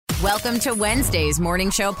Welcome to Wednesday's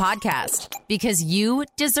Morning Show podcast, because you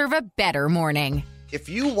deserve a better morning. If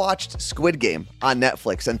you watched Squid Game on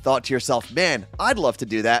Netflix and thought to yourself, man, I'd love to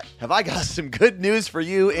do that, have I got some good news for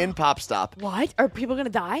you in Pop Stop. What? Are people going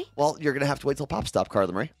to die? Well, you're going to have to wait till Pop Stop,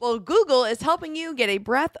 Carla Marie. Well, Google is helping you get a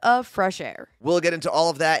breath of fresh air. We'll get into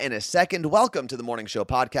all of that in a second. Welcome to the Morning Show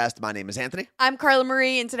podcast. My name is Anthony. I'm Carla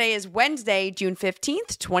Marie, and today is Wednesday, June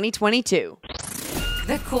 15th, 2022.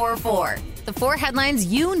 The Core Four. The four headlines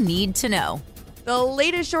you need to know. The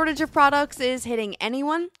latest shortage of products is hitting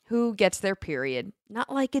anyone who gets their period.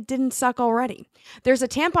 Not like it didn't suck already. There's a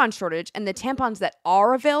tampon shortage, and the tampons that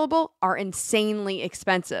are available are insanely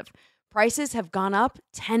expensive. Prices have gone up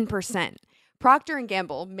 10%. Procter &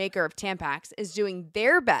 Gamble, maker of Tampax, is doing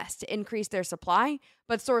their best to increase their supply,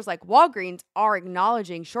 but stores like Walgreens are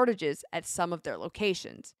acknowledging shortages at some of their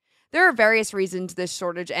locations. There are various reasons this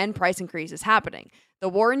shortage and price increase is happening. The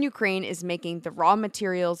war in Ukraine is making the raw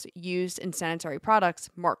materials used in sanitary products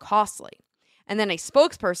more costly. And then a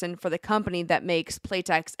spokesperson for the company that makes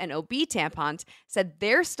Playtex and OB tampons said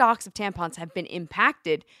their stocks of tampons have been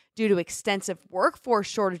impacted due to extensive workforce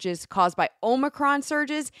shortages caused by Omicron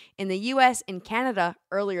surges in the US and Canada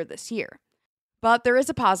earlier this year. But there is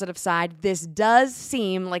a positive side. This does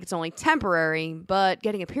seem like it's only temporary, but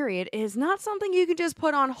getting a period is not something you can just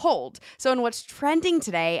put on hold. So in what's trending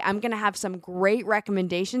today, I'm going to have some great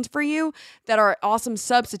recommendations for you that are awesome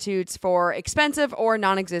substitutes for expensive or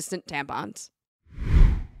non-existent tampons.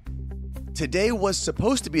 Today was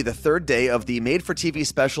supposed to be the third day of the made-for-TV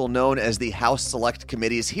special known as the House Select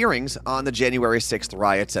Committee's hearings on the January 6th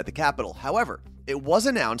riots at the Capitol. However, it was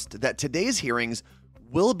announced that today's hearings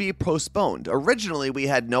will be postponed. Originally, we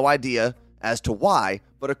had no idea as to why,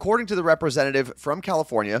 but according to the representative from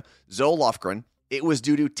California, Zoe Lofgren, it was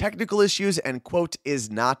due to technical issues and, quote,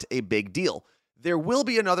 is not a big deal. There will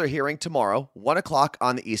be another hearing tomorrow, 1 o'clock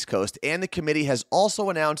on the East Coast, and the committee has also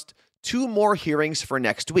announced 2 more hearings for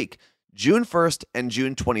next week, June 1st and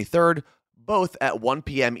June 23rd, both at 1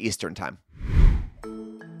 p.m. Eastern Time.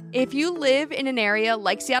 If you live in an area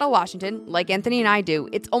like Seattle, Washington, like Anthony and I do,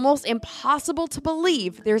 it's almost impossible to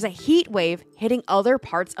believe there's a heat wave hitting other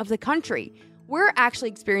parts of the country. We're actually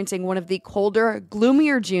experiencing one of the colder,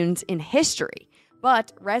 gloomier Junes in history.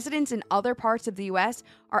 But residents in other parts of the U.S.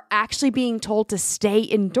 are actually being told to stay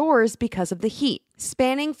indoors because of the heat.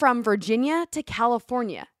 Spanning from Virginia to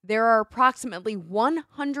California, there are approximately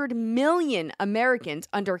 100 million Americans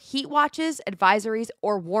under heat watches, advisories,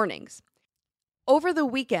 or warnings. Over the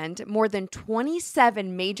weekend, more than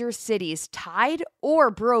 27 major cities tied or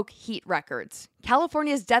broke heat records.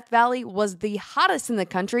 California's Death Valley was the hottest in the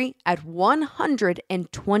country at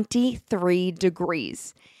 123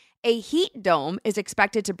 degrees. A heat dome is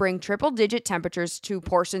expected to bring triple-digit temperatures to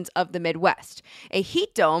portions of the Midwest. A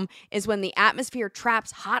heat dome is when the atmosphere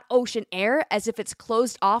traps hot ocean air as if it's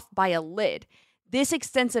closed off by a lid. This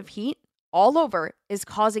extensive heat all over is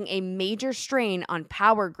causing a major strain on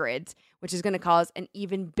power grids, which is going to cause an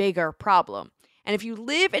even bigger problem. And if you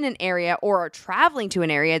live in an area or are traveling to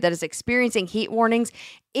an area that is experiencing heat warnings,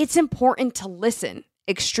 it's important to listen.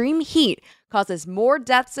 Extreme heat causes more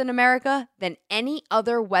deaths in America than any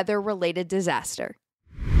other weather-related disaster.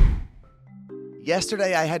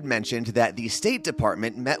 Yesterday, I had mentioned that the State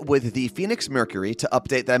Department met with the Phoenix Mercury to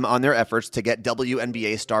update them on their efforts to get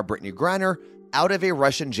WNBA star Brittney Griner out of a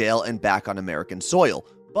Russian jail and back on American soil.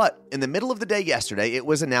 But in the middle of the day yesterday, it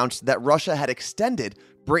was announced that Russia had extended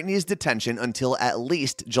Brittney's detention until at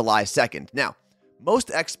least July 2nd. Now, most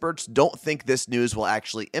experts don't think this news will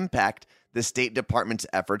actually impact the State Department's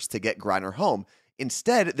efforts to get Griner home.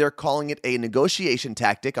 Instead, they're calling it a negotiation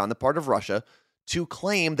tactic on the part of Russia to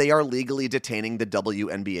claim they are legally detaining the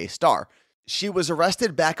WNBA star. She was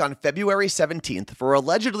arrested back on February 17th for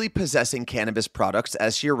allegedly possessing cannabis products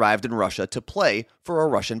as she arrived in Russia to play for a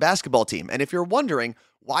Russian basketball team. And if you're wondering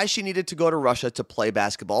why she needed to go to Russia to play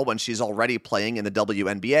basketball when she's already playing in the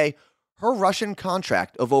WNBA, her Russian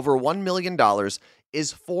contract of over $1 million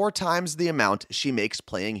is 4 times the amount she makes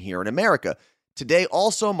playing here in America. Today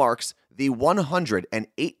also marks the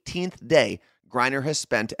 118th day Griner has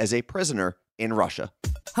spent as a prisoner in Russia.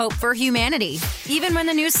 Hope for humanity. Even when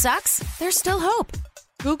the news sucks, there's still hope.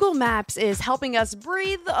 Google Maps is helping us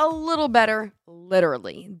breathe a little better,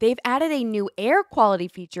 literally. They've added a new air quality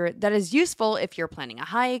feature that is useful if you're planning a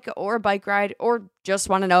hike or a bike ride or just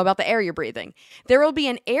want to know about the air you're breathing. There will be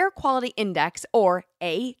an air quality index, or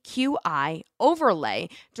AQI, overlay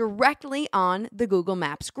directly on the Google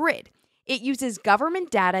Maps grid. It uses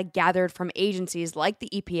government data gathered from agencies like the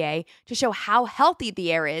EPA to show how healthy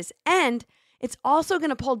the air is, and it's also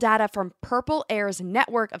going to pull data from Purple Air's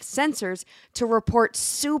network of sensors to report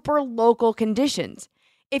super local conditions.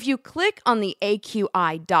 If you click on the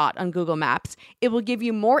AQI dot on Google Maps, it will give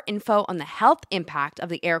you more info on the health impact of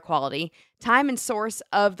the air quality, time and source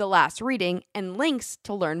of the last reading, and links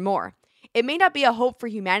to learn more. It may not be a hope for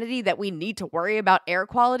humanity that we need to worry about air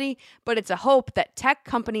quality, but it's a hope that tech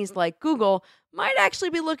companies like Google might actually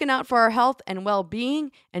be looking out for our health and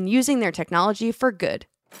well-being and using their technology for good.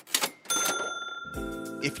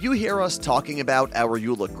 If you hear us talking about our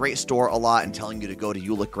You Look Great store a lot and telling you to go to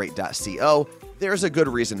youlookgreat.co, there's a good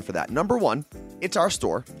reason for that. Number one, it's our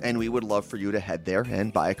store, and we would love for you to head there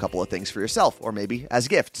and buy a couple of things for yourself, or maybe as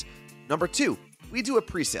gifts. Number two, we do a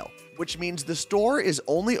pre-sale, which means the store is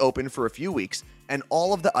only open for a few weeks, and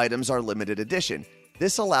all of the items are limited edition.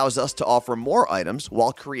 This allows us to offer more items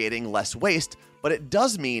while creating less waste, but it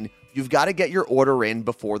does mean you've got to get your order in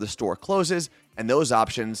before the store closes, and those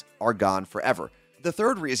options are gone forever. The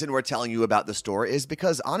third reason we're telling you about the store is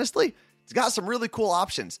because, honestly, it's got some really cool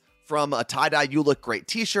options. From a tie-dye You Look Great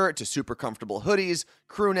t-shirt to super comfortable hoodies,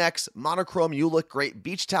 crew necks, monochrome You Look Great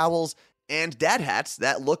beach towels, and dad hats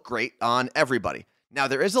that look great on everybody. Now,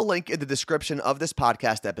 there is a link in the description of this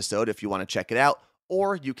podcast episode if you want to check it out,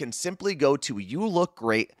 or you can simply go to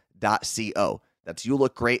youlookgreat.co. That's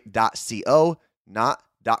youlookgreat.co, not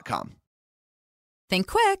 .com. Think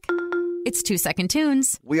quick. It's 2-second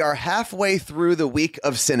tunes. We are halfway through the week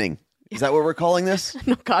of sinning. Is that what we're calling this?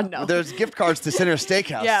 No, God, no. There's gift cards to Sinner's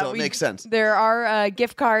Steakhouse, so it makes sense. There are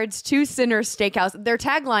gift cards to Sinner's Steakhouse. Their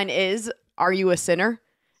tagline is, "Are you a sinner?"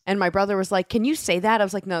 And my brother was like, "Can you say that?" I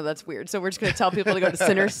was like, "No, that's weird." So we're just going to tell people to go to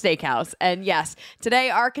Sinner's Steakhouse. And yes, today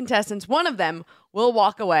our contestants, one of them, will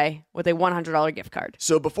walk away with a $100 gift card.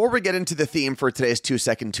 So before we get into the theme for today's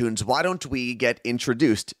 2-second tunes, why don't we get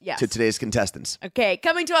introduced to today's contestants? Okay,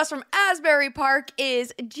 coming to us from Asbury Park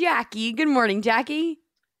is Jackie. Good morning, Jackie.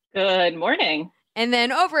 Good morning. And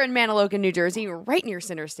then over in Maniloka, New Jersey, right near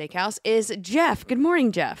Sinner's Steakhouse, is Jeff. Good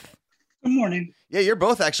morning, Jeff. Good morning. Yeah, you're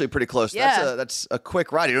both actually pretty close. Yeah. That's a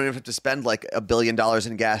quick ride. You don't even have to spend like $1 billion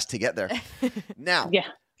in gas to get there. Now,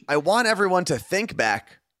 I want everyone to think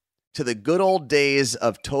back to the good old days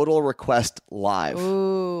of Total Request Live.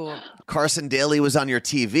 Ooh. Carson Daly was on your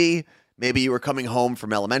TV. Maybe you were coming home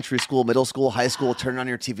from elementary school, middle school, high school, turning on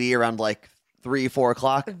your TV around like 3, 4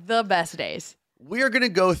 o'clock. The best days. We are going to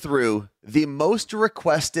go through the most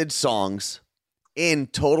requested songs in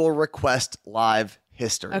Total Request Live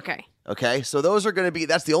history. Okay, so those are going to be,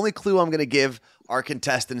 that's the only clue I'm going to give our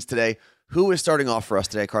contestants today. Who is starting off for us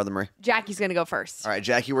today, Carla Marie? Jackie's going to go first. All right,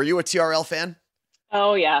 Jackie, were you a TRL fan?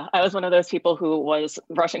 Oh, yeah. I was one of those people who was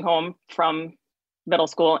rushing home from middle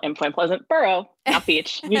school in Point Pleasant Borough, not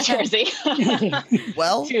Beach, New Jersey,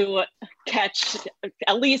 well, to catch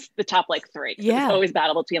at least the top like 3. Yeah. It was always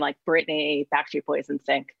battle between like Britney, Backstreet Boys, and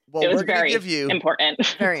Sync. Well, it was we're going to very give you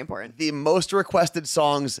important. Very important. the most requested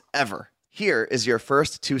songs ever. Here is your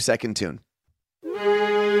first 2-second tune.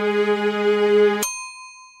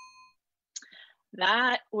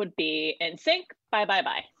 That would be NSYNC, Bye Bye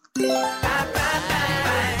Bye.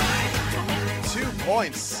 2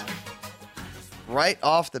 points. Right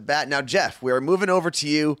off the bat. Now, Jeff, we are moving over to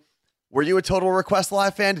you. Were you a Total Request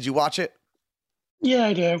Live fan? Did you watch it? Yeah,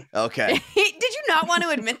 I do. Okay. Did you not want to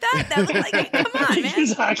admit that? That was like, come on, man.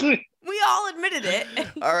 Exactly. We all admitted it.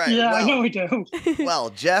 All right. Yeah, well, I know we do. well,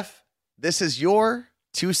 Jeff, this is your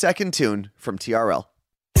 2-second tune from TRL.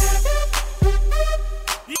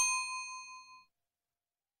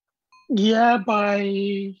 Yeah,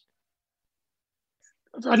 I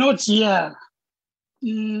know it's Yeah.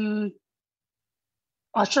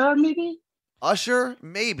 Usher, maybe? Usher,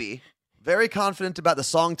 maybe. Very confident about the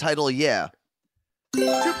song title, Yeah.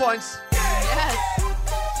 2 points. Yes.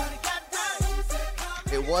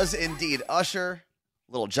 It was indeed Usher.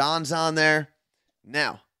 Little John's on there.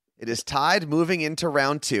 Now, it is tied moving into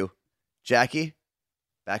round 2. Jackie,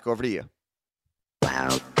 back over to you.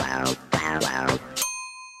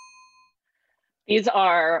 These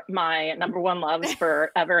are my number one loves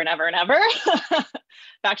forever and ever and ever.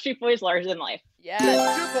 Backstreet Boys, Larger Than Life.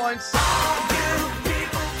 Yes. 2 points.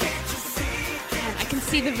 I can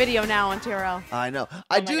see the video now on TRL. I know. Oh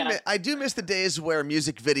I do miss the days where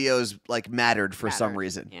music videos like mattered for some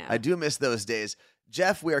reason. Yeah. I do miss those days.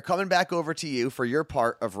 Jeff, we are coming back over to you for your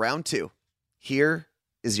part of round 2. Here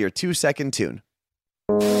is your 2-second tune.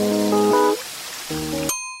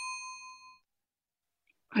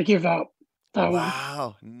 I give up. That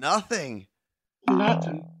Wow, nothing. one.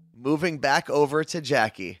 Nothing. Moving back over to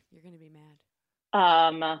Jackie. You're going to be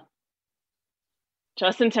mad.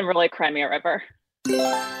 Justin Timberlake, Cry Me a River.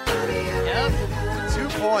 Yep. 2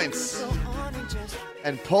 points.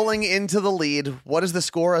 And pulling into the lead, what is the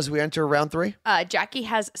score as we enter round 3? Jackie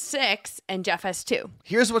has 6 and Jeff has 2.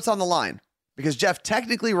 Here's what's on the line. Because, Jeff,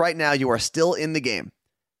 technically right now you are still in the game.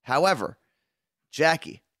 However,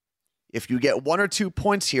 Jackie, if you get 1 or 2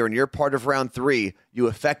 points here and you're part of round 3, you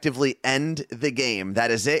effectively end the game.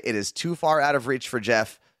 That is it. It is too far out of reach for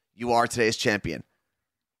Jeff. You are today's champion.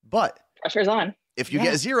 But Pressure's on. if you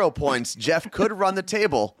get 0 points, Jeff could run the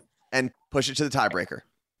table and push it to the tiebreaker.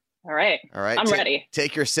 All right. I'm ready.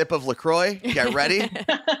 Take your sip of LaCroix. Get ready.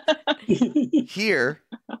 Here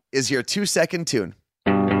is your 2-second tune.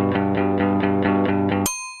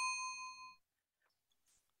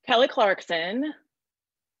 Kelly Clarkson.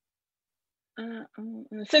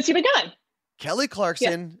 Since You've Been Gone. Kelly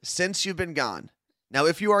Clarkson, Since You've Been Gone. Now,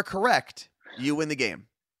 if you are correct, you win the game.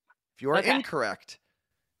 If you are incorrect,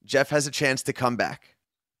 Jeff has a chance to come back.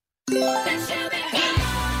 There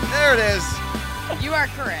it is. You are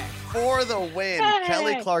correct. For the win. Hey.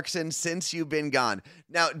 Kelly Clarkson, Since You've Been Gone.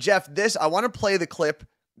 Now, Jeff, I want to play the clip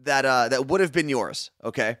that would have been yours,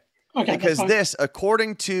 okay? Okay. Because this,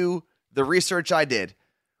 according to the research I did,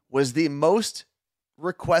 was the most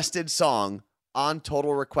requested song on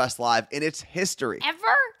Total Request Live in its history.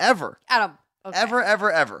 Ever. Adam. Okay.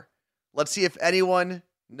 Ever. Let's see if anyone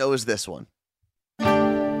knows this one.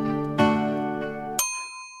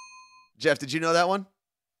 Jeff, did you know that one?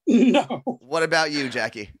 No. What about you,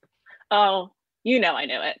 Jackie? Oh, you know I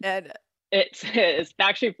knew it. And, It's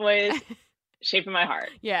Backstreet Boys, Shape of My Heart.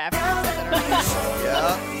 yeah.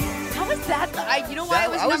 Yeah, How was that? You know why it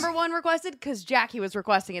was number 1 requested? Because Jackie was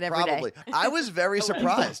requesting it every day. probably. I was very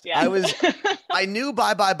surprised. Yeah. I knew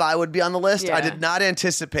Bye Bye Bye would be on the list. Yeah. I did not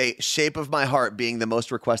anticipate Shape of My Heart being the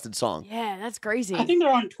most requested song. Yeah, that's crazy. I think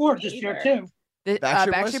they're on tour this year too. The,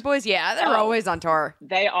 Backstreet Boys? Yeah, they're always on tour.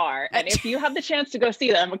 They are. And if you have the chance to go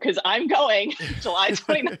see them, because I'm going July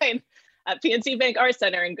 29th at PNC Bank Arts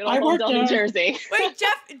Center in good I old worked New there. Jersey. Wait,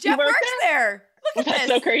 Jeff work works there. Look at That's this.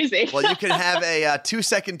 so crazy. Well, you can have a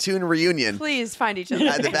 2-second tune reunion Please find each other.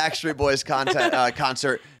 at the Backstreet Boys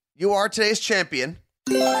concert. You are today's champion.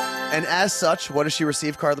 And as such, what does she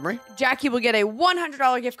receive, Carla Marie? Jackie will get a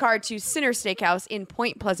 $100 gift card to Sinner Steakhouse in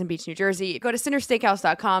Point Pleasant Beach, New Jersey. Go to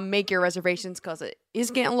sinnersteakhouse.com, make your reservations because it is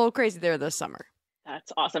getting a little crazy there this summer.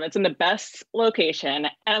 That's awesome. It's in the best location.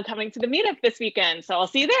 And I'm coming to the meetup this weekend, so I'll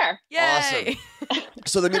see you there. Yay!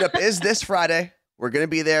 So the meetup is this Friday. We're going to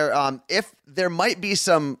be there. If there might be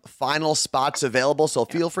some final spots available, so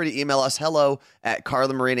feel free to email us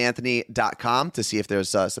hello@carlamarieandanthony.com to see if there's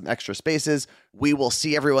some extra spaces. We will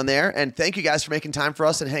see everyone there. And thank you guys for making time for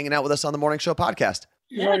us and hanging out with us on the Morning Show podcast.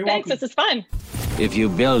 You're Yeah, very thanks. welcome. This is fun. If you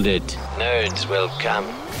build it, nerds will come.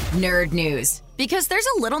 Nerd news. Because there's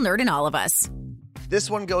a little nerd in all of us. This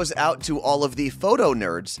one goes out to all of the photo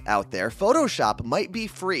nerds out there. Photoshop might be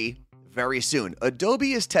free very soon.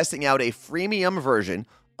 Adobe is testing out a freemium version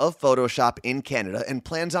of Photoshop in Canada and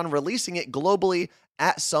plans on releasing it globally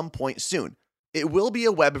at some point soon. It will be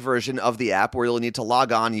a web version of the app where you'll need to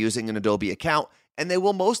log on using an Adobe account, and they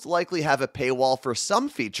will most likely have a paywall for some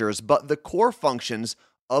features, but the core functions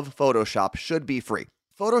of Photoshop should be free.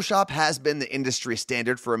 Photoshop has been the industry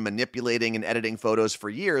standard for manipulating and editing photos for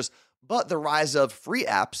years, but the rise of free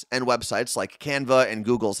apps and websites like Canva and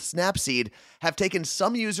Google's Snapseed have taken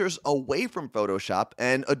some users away from Photoshop,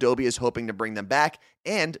 and Adobe is hoping to bring them back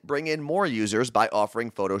and bring in more users by offering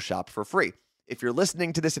Photoshop for free. If you're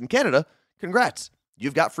listening to this in Canada, congrats.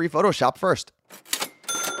 You've got free Photoshop first.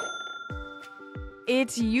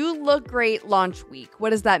 It's You Look Great launch week.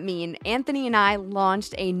 What does that mean? Anthony and I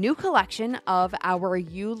launched a new collection of our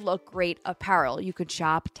You Look Great apparel. You could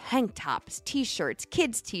shop tank tops, t-shirts,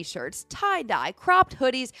 kids t-shirts, tie-dye, cropped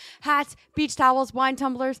hoodies, hats, beach towels, wine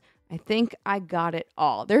tumblers. I think I got it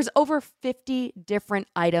all. There's over 50 different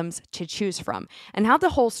items to choose from. And how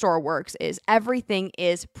the whole store works is everything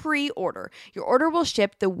is pre-order. Your order will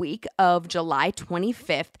ship the week of July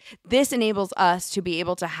 25th. This enables us to be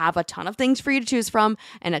able to have a ton of things for you to choose from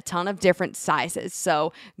and a ton of different sizes.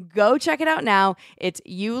 So go check it out now. It's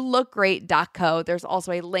youlookgreat.co. There's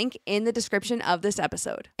also a link in the description of this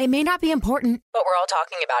episode. It may not be important, but we're all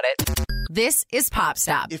talking about it. This is Pop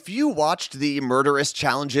Stop. If you watched the murderous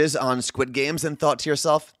challenges on Squid Games and thought to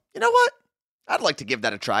yourself, you know what? I'd like to give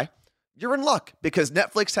that a try. You're in luck because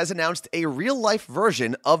Netflix has announced a real-life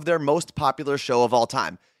version of their most popular show of all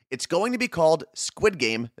time. It's going to be called Squid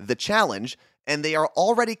Game: The Challenge, and they are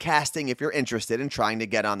already casting if you're interested in trying to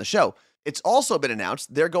get on the show. It's also been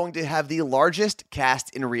announced they're going to have the largest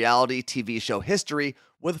cast in reality TV show history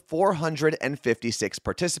with 456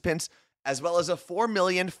 participants, as well as a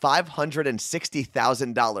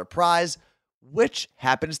 $4,560,000 prize, which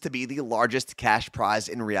happens to be the largest cash prize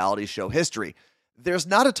in reality show history. There's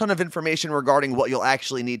not a ton of information regarding what you'll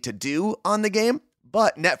actually need to do on the game,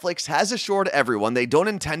 But Netflix has assured everyone they don't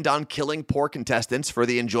intend on killing poor contestants for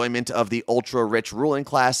the enjoyment of the ultra-rich ruling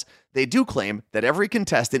class. They do claim that every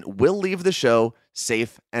contestant will leave the show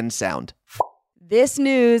safe and sound. This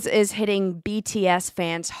news is hitting BTS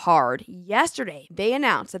fans hard. Yesterday, they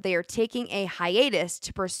announced that they are taking a hiatus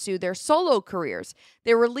to pursue their solo careers.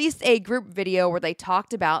 They released a group video where they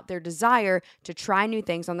talked about their desire to try new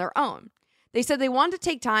things on their own. They said they wanted to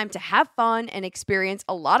take time to have fun and experience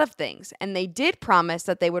a lot of things, and they did promise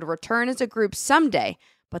that they would return as a group someday,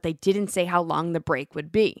 but they didn't say how long the break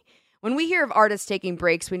would be. When we hear of artists taking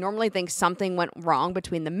breaks, we normally think something went wrong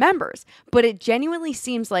between the members, but it genuinely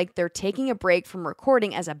seems like they're taking a break from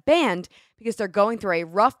recording as a band because they're going through a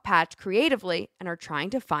rough patch creatively and are trying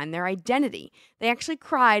to find their identity. They actually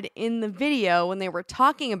cried in the video when they were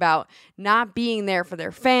talking about not being there for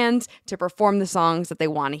their fans to perform the songs that they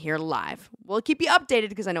want to hear live. We'll keep you updated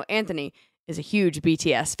because I know Anthony is a huge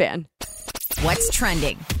BTS fan. What's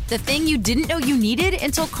trending? The thing you didn't know you needed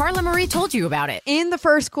until Carla Marie told you about it. In the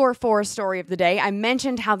first Core 4 story of the day, I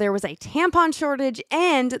mentioned how there was a tampon shortage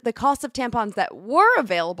and the cost of tampons that were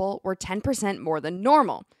available were 10% more than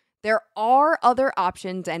normal. There are other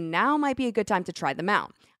options, and now might be a good time to try them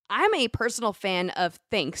out. I'm a personal fan of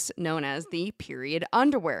Thinx, known as the period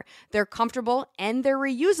underwear. They're comfortable and they're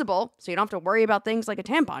reusable, so you don't have to worry about things like a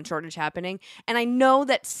tampon shortage happening. And I know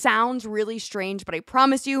that sounds really strange, but I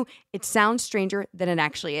promise you, it sounds stranger than it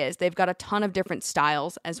actually is. They've got a ton of different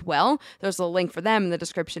styles as well. There's a link for them in the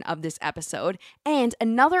description of this episode. And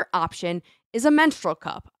another option is a menstrual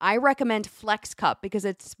cup. I recommend Flex Cup because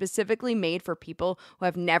it's specifically made for people who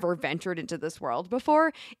have never ventured into this world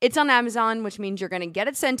before. It's on Amazon, which means you're going to get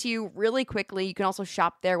it sent to you really quickly. You can also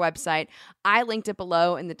shop their website. I linked it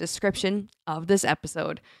below in the description of this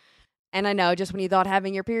episode. And I know just when you thought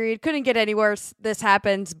having your period couldn't get any worse, this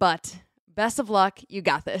happens, but best of luck. You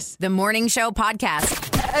got this. The Morning Show Podcast.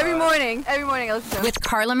 Every morning I listen to it. With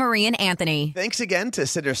Carla Marie and Anthony. Thanks again to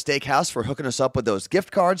Sitter Steakhouse for hooking us up with those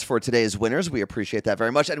gift cards for today's winners. We appreciate that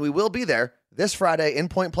very much. And we will be there this Friday in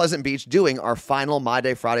Point Pleasant Beach doing our final My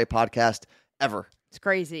Day Friday podcast ever. It's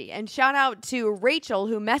crazy. And shout out to Rachel,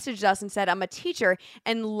 who messaged us and said, I'm a teacher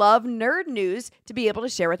and love nerd news to be able to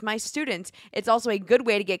share with my students. It's also a good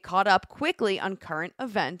way to get caught up quickly on current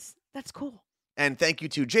events. That's cool. And thank you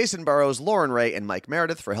to Jason Burrows, Lauren Ray, and Mike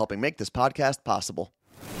Meredith for helping make this podcast possible.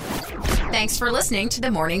 Thanks for listening to the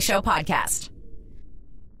Morning Show Podcast.